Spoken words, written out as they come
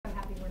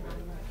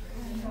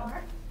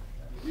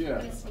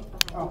Yeah.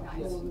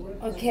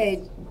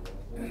 Okay.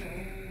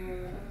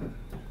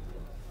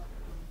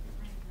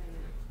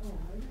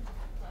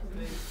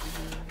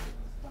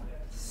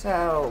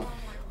 So.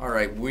 All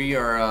right, we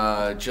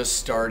are just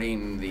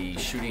starting the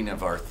shooting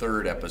of our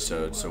third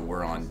episode, so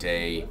we're on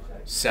day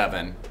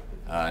 7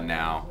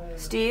 now.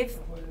 Steve,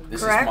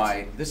 This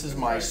correct? This is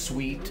my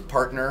sweet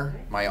partner,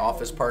 my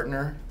office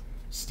partner,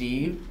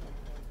 Steve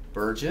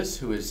Burgess,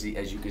 who is,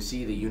 as you can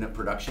see, the unit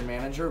production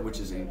manager, which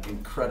is an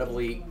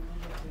incredibly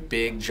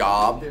big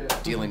job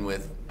dealing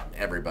with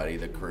everybody,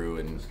 the crew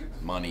and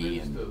money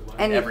and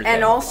everything.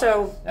 And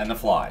also, and the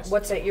flies.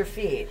 what's at your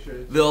feet?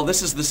 Bill,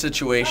 this is the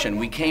situation.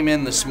 We came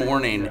in this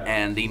morning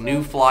and the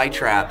new fly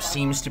trap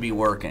seems to be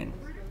working.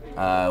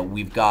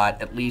 We've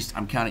got at least,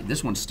 I'm counting,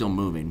 this one's still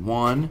moving.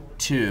 1,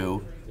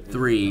 2,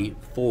 3,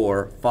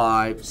 4,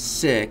 5,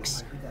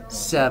 6,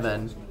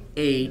 7,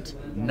 8,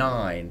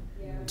 9,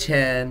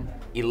 10,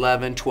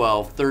 11,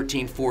 12,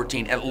 13,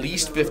 14, at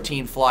least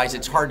 15 flies.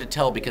 It's hard to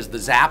tell because the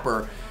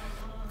zapper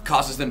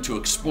causes them to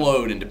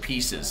explode into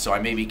pieces, so I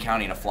may be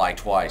counting a fly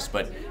twice.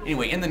 But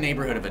anyway, in the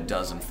neighborhood of a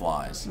dozen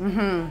flies.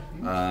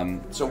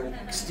 So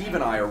Steve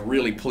and I are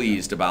really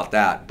pleased about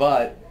that,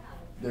 but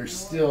there's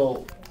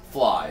still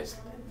flies.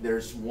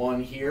 There's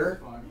one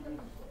here,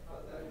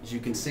 as you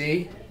can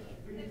see.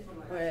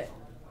 Wait.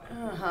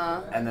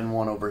 And then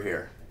one over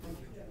here.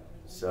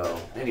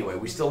 So anyway,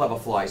 we still have a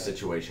fly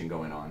situation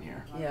going on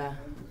here. Yeah.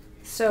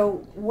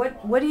 So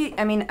what do you?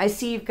 I mean, I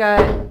see you've got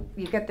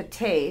the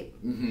tape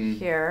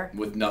here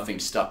with nothing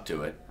stuck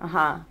to it.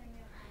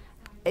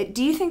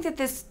 Do you think that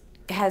this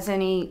has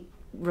any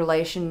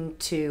relation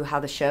to how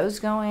the show's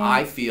going?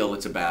 I feel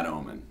it's a bad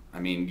omen. I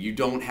mean, you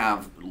don't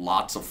have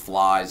lots of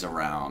flies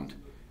around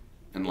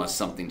unless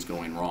something's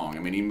going wrong. I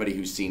mean, anybody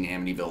who's seen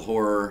Amityville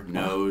Horror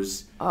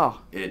knows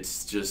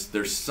it's just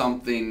there's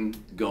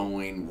something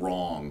going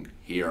wrong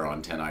here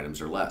on 10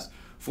 Items or Less.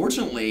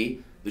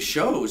 Fortunately, the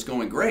show is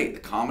going great.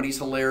 The comedy's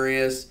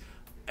hilarious.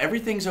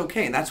 Everything's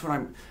okay, and that's what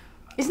I'm...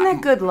 Isn't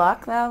that good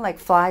luck, though? Like,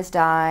 flies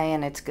die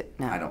and it's good?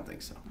 No. I don't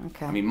think so.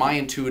 Okay. I mean, my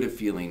intuitive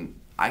feeling,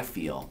 I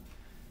feel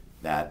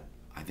that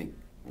I think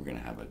we're going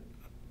to have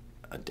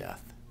a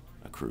death,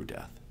 a crew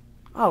death.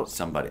 Oh.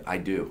 Somebody. I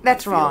do.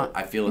 That's I wrong.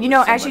 I feel it. You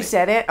know, somebody. as you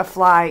said it, a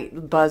fly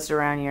buzzed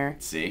around your...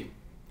 See?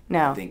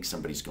 No. I think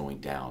somebody's going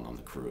down on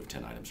the crew of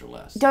 10 Items or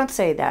Less. Don't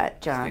say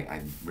that, John.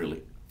 I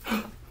really...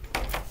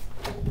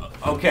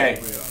 Okay.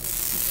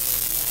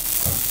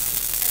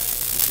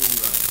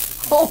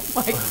 Oh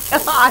my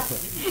God.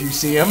 Do you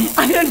see him?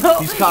 I don't know.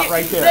 He's caught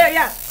right there. There,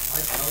 yeah.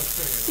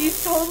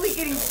 He's totally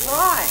getting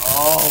fried.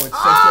 Oh, it's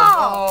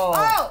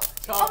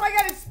such Oh my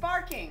God, it's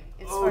sparking.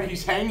 It's sparking.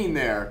 He's hanging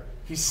there.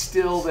 He's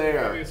still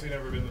there. Obviously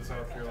never been to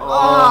South Carolina.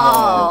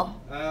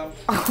 Oh.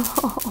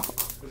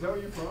 Is that where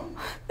you're from?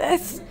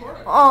 That's...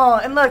 Oh,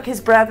 and look, his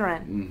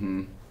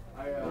brethren.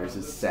 There's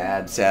his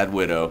sad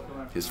widow.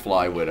 His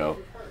fly widow.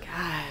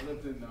 God.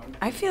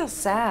 I feel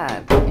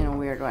sad in a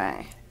weird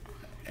way.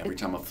 Every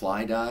time a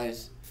fly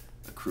dies,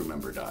 a crew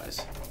member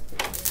dies.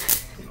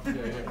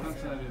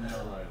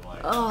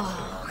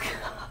 Oh,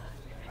 God.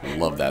 I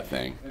love that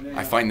thing.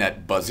 I find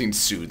that buzzing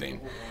soothing.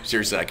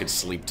 Seriously, I could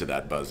sleep to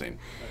that buzzing.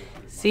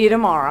 See you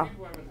tomorrow.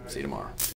 See you tomorrow.